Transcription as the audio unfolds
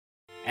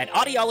At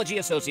Audiology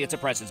Associates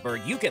of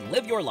Prestonsburg, you can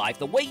live your life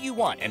the way you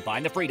want and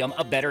find the freedom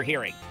of better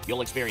hearing.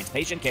 You'll experience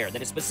patient care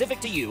that is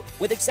specific to you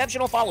with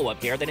exceptional follow-up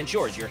care that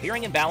ensures your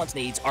hearing and balance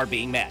needs are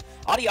being met.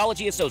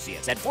 Audiology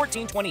Associates at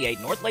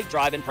 1428 North Lake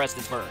Drive in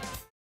Prestonsburg.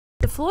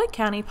 The Floyd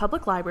County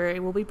Public Library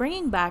will be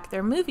bringing back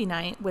their movie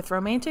night with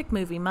Romantic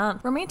Movie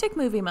Month. Romantic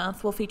Movie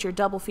Month will feature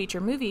double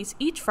feature movies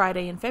each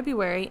Friday in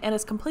February and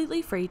is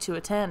completely free to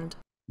attend.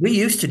 We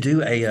used to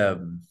do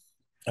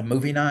a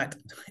movie night.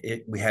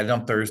 We had it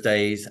on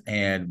Thursdays,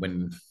 and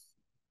when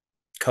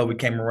COVID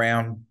came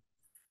around,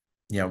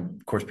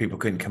 of course, people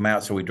couldn't come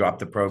out, so we dropped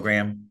the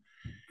program.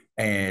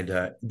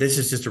 And this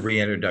is just a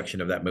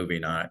reintroduction of that movie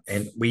night.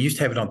 And we used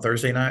to have it on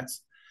Thursday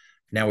nights.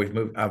 Now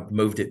I've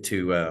moved it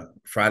to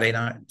Friday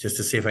night just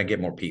to see if I can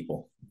get more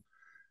people,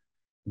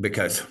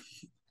 because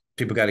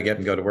people got to get up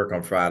and go to work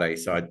on Friday.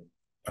 So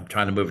I'm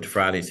trying to move it to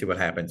Friday and see what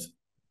happens.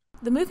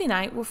 The movie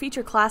night will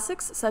feature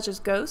classics such as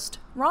Ghost,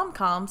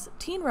 rom-coms,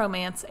 teen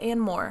romance, and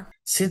more.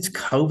 Since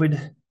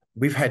COVID,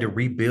 we've had to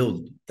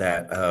rebuild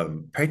that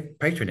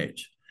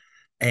patronage.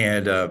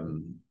 And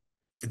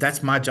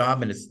that's my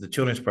job, and it's the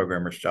children's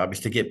programmer's job, is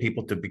to get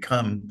people to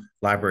become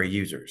library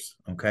users,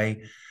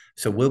 okay?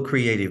 So we'll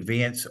create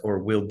events, or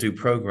we'll do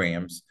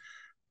programs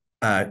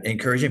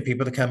encouraging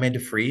people to come into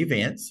free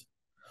events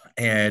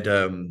and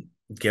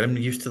get them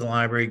used to the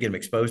library, get them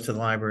exposed to the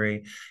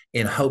library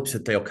in hopes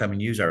that they'll come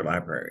and use our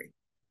library.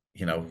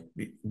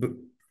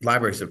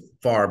 Libraries are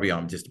far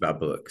beyond just about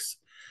books.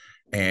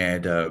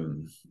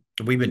 And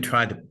we've been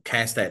trying to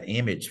cast that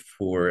image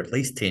for at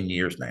least 10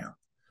 years now.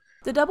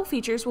 The double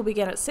features will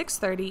begin at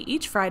 6:30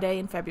 each Friday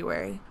in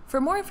February.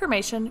 For more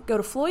information, go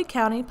to Floyd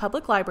County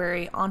Public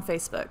Library on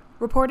Facebook.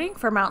 Reporting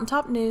for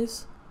Mountaintop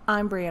News,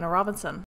 I'm Brianna Robinson.